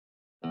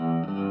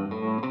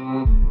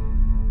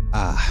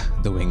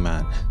The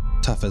Wingman.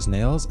 Tough as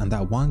nails, and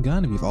that one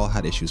gun we've all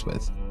had issues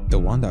with. The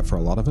one that for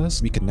a lot of us,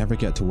 we could never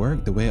get to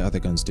work the way other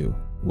guns do.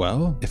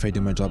 Well, if I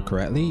do my job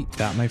correctly,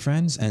 that my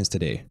friends ends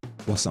today.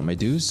 What's up my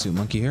dudes,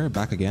 SuitMonkey here,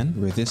 back again,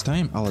 where this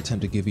time I'll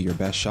attempt to give you your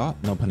best shot,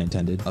 no pun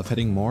intended, of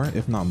hitting more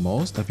if not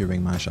most of your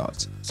Wingman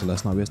shots. So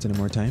let's not waste any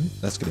more time,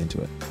 let's get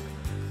into it.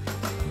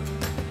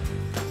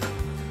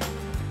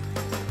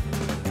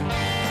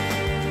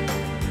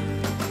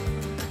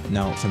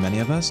 Now, for many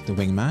of us, the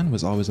Wingman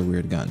was always a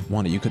weird gun,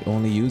 one that you could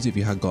only use if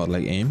you had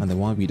godlike aim, and the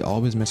one we'd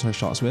always miss our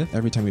shots with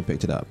every time we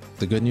picked it up.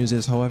 The good news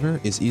is, however,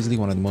 it's easily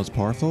one of the most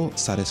powerful,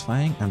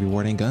 satisfying, and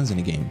rewarding guns in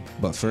the game.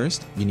 But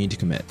first, you need to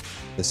commit.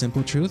 The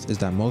simple truth is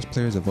that most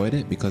players avoid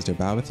it because they're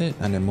bad with it,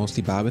 and they're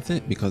mostly bad with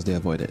it because they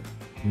avoid it.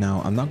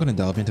 Now, I'm not going to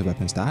delve into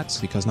weapon stats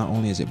because not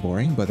only is it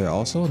boring, but they're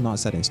also not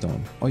set in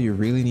stone. All you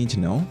really need to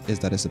know is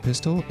that it's a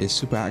pistol is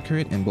super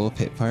accurate in both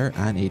hipfire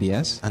and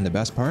ADS, and the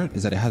best part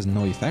is that it has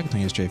no effect on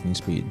your strafing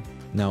speed.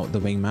 Now, the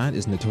Wingman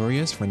is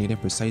notorious for needing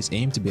precise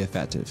aim to be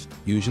effective.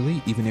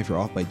 Usually, even if you're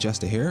off by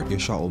just a hair, your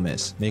shot will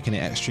miss, making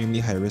it extremely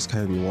high risk,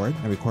 high reward,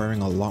 and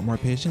requiring a lot more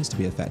patience to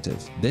be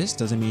effective. This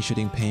doesn't mean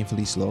shooting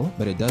painfully slow,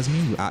 but it does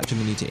mean you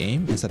actually need to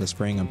aim instead of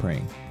spraying and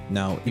praying.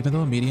 Now, even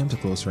though medium to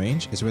close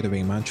range is where the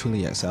Wingman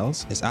truly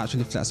excels, it's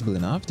actually flexible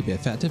enough to be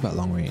effective at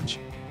long range.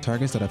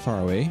 Targets that are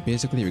far away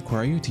basically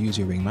require you to use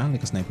your Wingman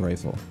like a sniper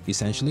rifle,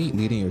 essentially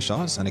leading your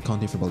shots and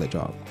accounting for bullet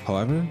drop.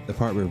 However, the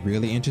part we're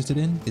really interested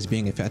in is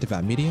being effective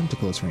at medium to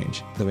close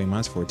range, the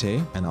Wingman's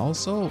forte, and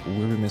also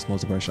where we miss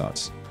most of our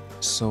shots.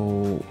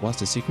 So what's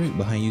the secret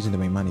behind using the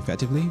Wingman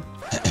effectively?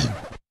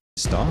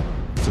 Stop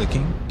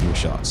flicking your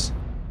shots.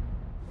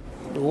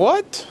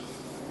 What?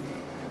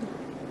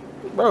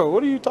 Bro,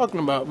 what are you talking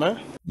about, man?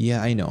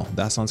 Yeah, I know,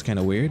 that sounds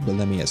kinda weird, but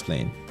let me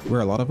explain.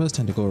 Where a lot of us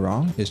tend to go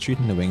wrong is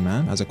treating the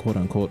Wingman as a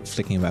quote-unquote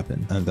flicking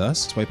weapon, and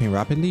thus swiping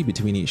rapidly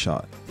between each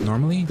shot.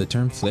 Normally, the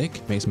term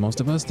flick makes most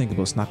of us think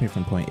about snapping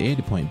from point A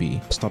to point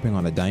B, stopping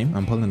on a dime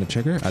and pulling the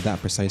trigger at that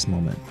precise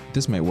moment.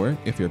 This might work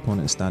if your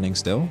opponent is standing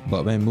still,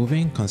 but when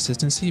moving,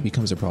 consistency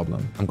becomes a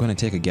problem. I'm going to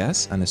take a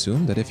guess and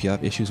assume that if you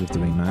have issues with the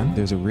Wingman,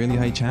 there's a really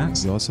high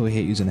chance you also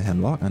hate using the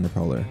hemlock and the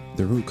prowler.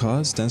 The root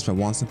cause stems from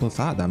one simple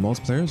fact that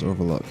most players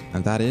overlook,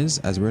 and that is,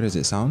 as weird as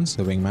it sounds,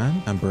 the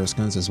Wingman and burst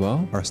guns as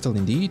well are still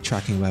indeed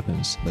tracking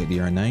weapons, like the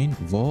R9,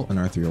 Volt, and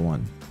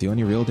R301. The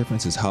only real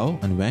difference is how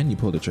and when you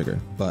pull the trigger.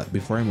 But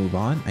before I move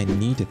on, I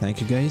need to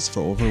thank you guys for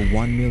over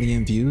 1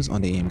 million views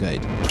on the aim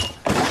guide.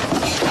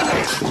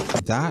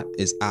 That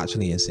is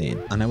actually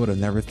insane, and I would have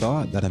never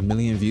thought that 1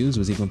 million views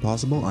was even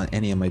possible on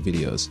any of my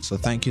videos. So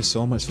thank you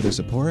so much for the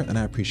support, and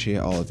I appreciate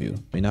all of you.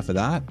 Enough of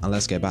that, and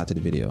let's get back to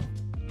the video.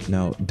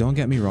 Now, don't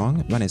get me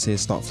wrong, when I say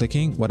stop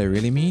flicking, what I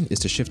really mean is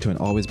to shift to an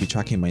always be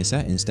tracking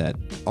mindset instead.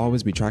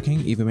 Always be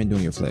tracking even when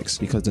doing your flicks,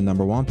 because the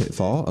number one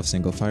pitfall of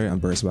single fire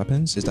and burst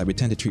weapons is that we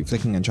tend to treat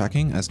flicking and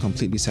tracking as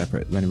completely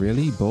separate, when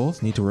really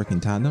both need to work in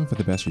tandem for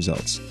the best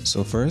results.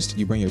 So first,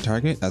 you bring your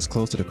target as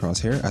close to the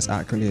crosshair as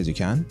accurately as you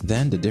can,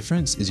 then the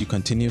difference is you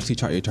continuously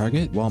track your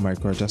target while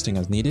micro adjusting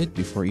as needed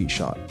before each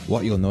shot.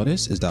 What you'll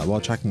notice is that while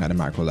tracking at a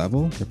macro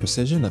level, the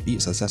precision of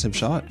each successive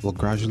shot will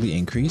gradually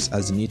increase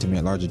as the need to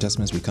make large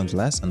adjustments becomes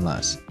less and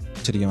less.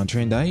 To the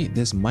untrained eye,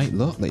 this might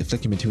look like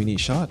flicking between each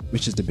shot,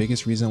 which is the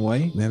biggest reason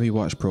why when we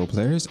watch pro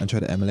players and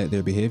try to emulate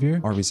their behavior,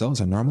 our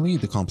results are normally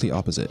the complete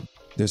opposite.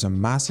 There's a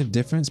massive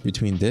difference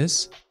between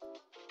this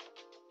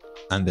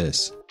and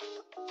this.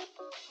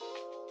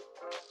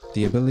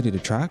 The ability to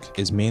track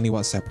is mainly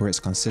what separates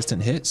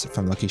consistent hits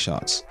from lucky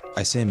shots.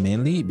 I say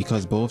mainly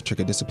because both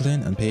trigger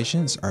discipline and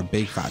patience are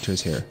big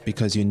factors here,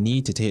 because you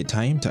need to take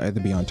time to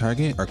either be on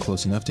target or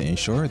close enough to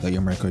ensure that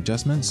your micro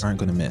adjustments aren't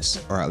going to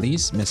miss, or at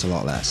least miss a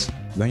lot less.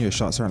 When your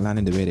shots aren't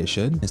landing the way they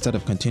should, instead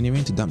of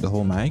continuing to dump the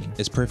whole mag,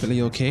 it's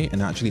perfectly okay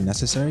and actually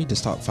necessary to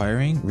stop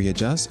firing,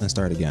 readjust, and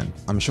start again.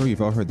 I'm sure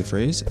you've all heard the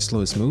phrase, slow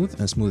is smooth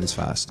and smooth is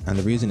fast, and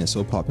the reason it's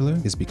so popular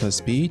is because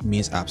speed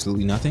means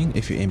absolutely nothing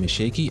if your aim is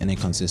shaky and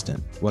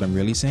inconsistent. What I'm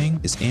really saying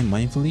is aim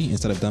mindfully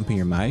instead of dumping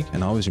your mag,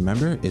 and always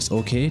remember it's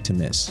okay to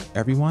miss.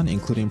 Everyone,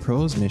 including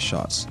pros, miss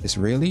shots. It's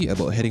really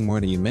about hitting more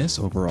than you miss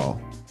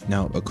overall.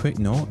 Now, a quick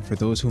note for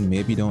those who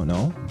maybe don't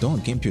know,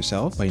 don't gimp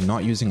yourself by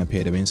not using a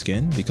pay to win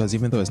skin, because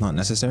even though it's not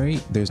necessary,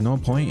 there's no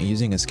point in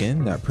using a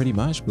skin that pretty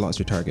much blocks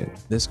your target.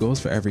 This goes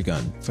for every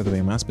gun. For the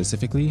Wingman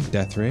specifically,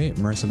 death rate,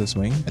 merciless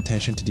swing,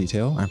 attention to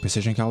detail, and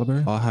precision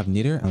caliber all have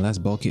neater and less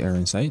bulky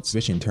iron sights,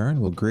 which in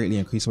turn will greatly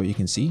increase what you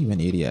can see when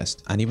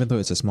ADS'd. And even though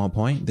it's a small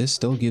point, this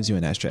still gives you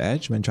an extra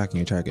edge when tracking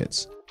your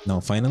targets. Now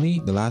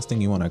finally, the last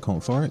thing you want to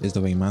account for is the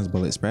Wingman's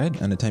bullet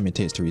spread and the time it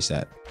takes to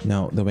reset.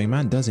 Now, the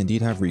Wingman does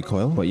indeed have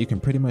recoil, but you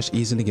can pretty much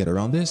easily get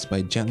around this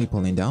by gently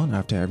pulling down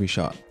after every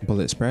shot.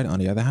 Bullet spread, on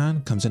the other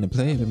hand, comes into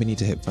play when we need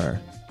to hip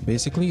fire.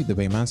 Basically, the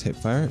Wingman's hip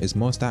fire is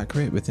most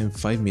accurate within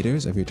 5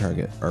 meters of your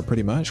target, or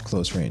pretty much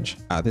close range.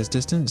 At this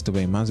distance, the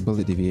Wingman's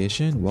bullet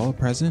deviation, while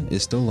present,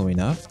 is still low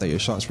enough that your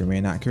shots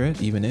remain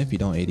accurate even if you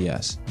don't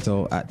ADS.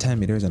 Though at 10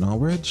 meters and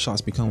onward,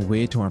 shots become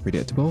way too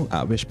unpredictable,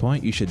 at which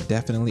point you should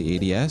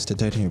definitely ADS to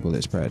tighten your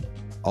bullet spread.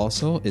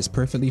 Also, it's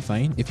perfectly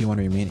fine if you want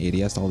to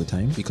remain ADS all the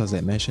time because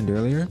like mentioned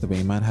earlier, the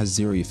Wingman has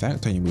zero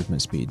effect on your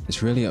movement speed.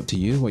 It's really up to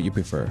you what you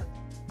prefer.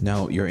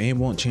 Now, your aim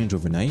won't change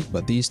overnight,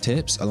 but these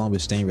tips, along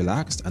with staying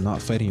relaxed and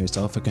not fighting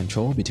yourself for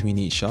control between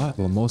each shot,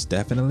 will most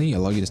definitely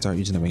allow you to start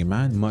using the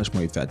Wingman much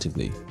more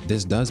effectively.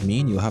 This does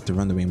mean you'll have to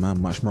run the Wingman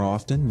much more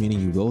often, meaning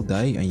you will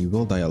die and you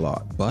will die a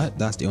lot, but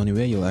that's the only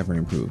way you'll ever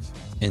improve.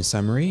 In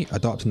summary,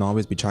 adopt an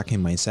always be tracking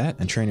mindset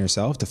and train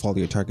yourself to follow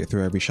your target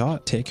through every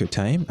shot. Take your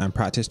time and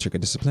practice trigger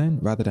discipline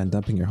rather than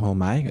dumping your whole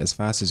mag as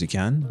fast as you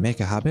can. Make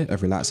a habit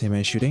of relaxing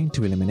when shooting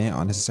to eliminate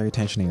unnecessary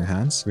tension in your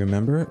hands.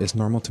 Remember, it's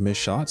normal to miss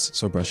shots,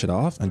 so brush it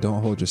off and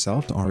don't hold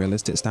yourself to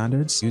unrealistic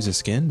standards. Use a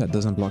skin that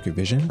doesn't block your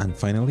vision. And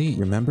finally,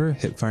 remember,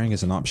 hip firing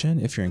is an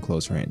option if you're in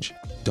close range.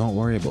 Don't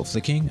worry about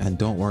flicking and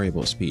don't worry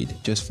about speed.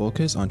 Just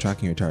focus on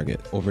tracking your target.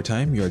 Over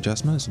time, your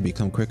adjustments will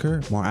become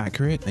quicker, more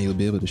accurate, and you'll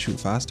be able to shoot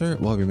faster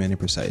while remaining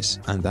precise.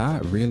 And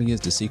that really is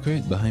the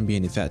secret behind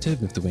being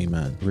effective with the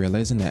Wingman,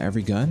 realizing that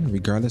every gun,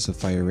 regardless of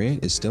fire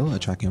rate, is still a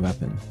tracking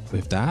weapon.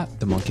 With that,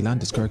 the Monkeyland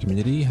Discord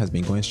community has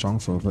been going strong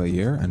for over a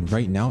year, and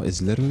right now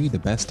is literally the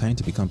best time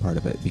to become part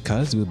of it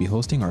because we'll be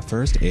hosting our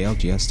first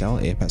ALGS style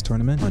Apex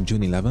tournament on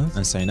June 11th,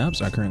 and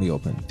signups are currently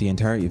open. The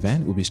entire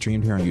event will be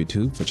streamed here on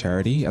YouTube for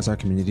charity as our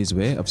community's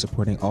way of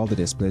supporting all the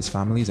displaced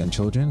families and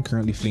children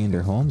currently fleeing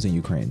their homes in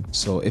Ukraine.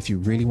 So if you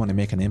really want to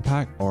make an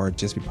impact or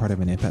just be part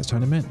of an Apex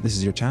tournament, this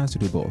is your chance to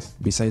do both.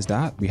 Besides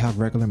that, we have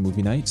regular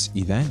movie nights,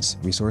 events,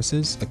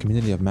 resources, a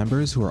community of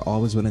members who are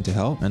always willing to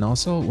help, and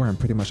also we're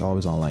pretty much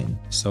always online.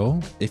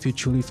 So if you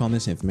truly found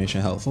this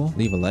information helpful,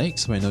 leave a like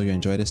so I know you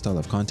enjoy this style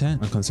of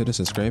content, and consider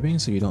subscribing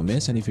so you don't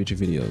miss any future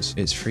videos.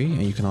 It's free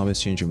and you can always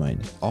change your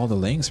mind. All the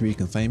links where you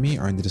can find me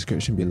are in the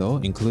description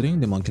below, including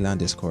the Monkeyland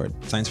Discord.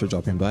 Thanks for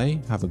dropping by,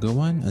 have a good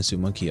one, and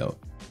SuitMonkey out.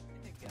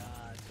 God,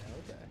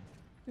 okay.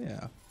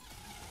 Yeah.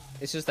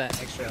 It's just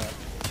that extra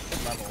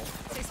level.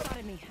 They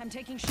spotted me. I'm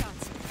taking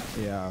shots.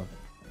 Yeah.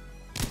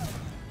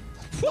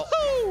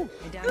 Woohoo!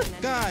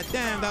 God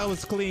damn, that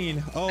was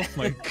clean. Oh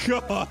my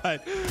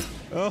god.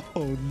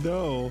 Oh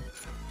no.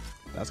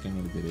 That's gonna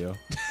be the video.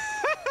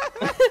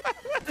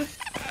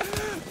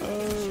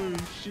 Oh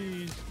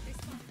sheesh.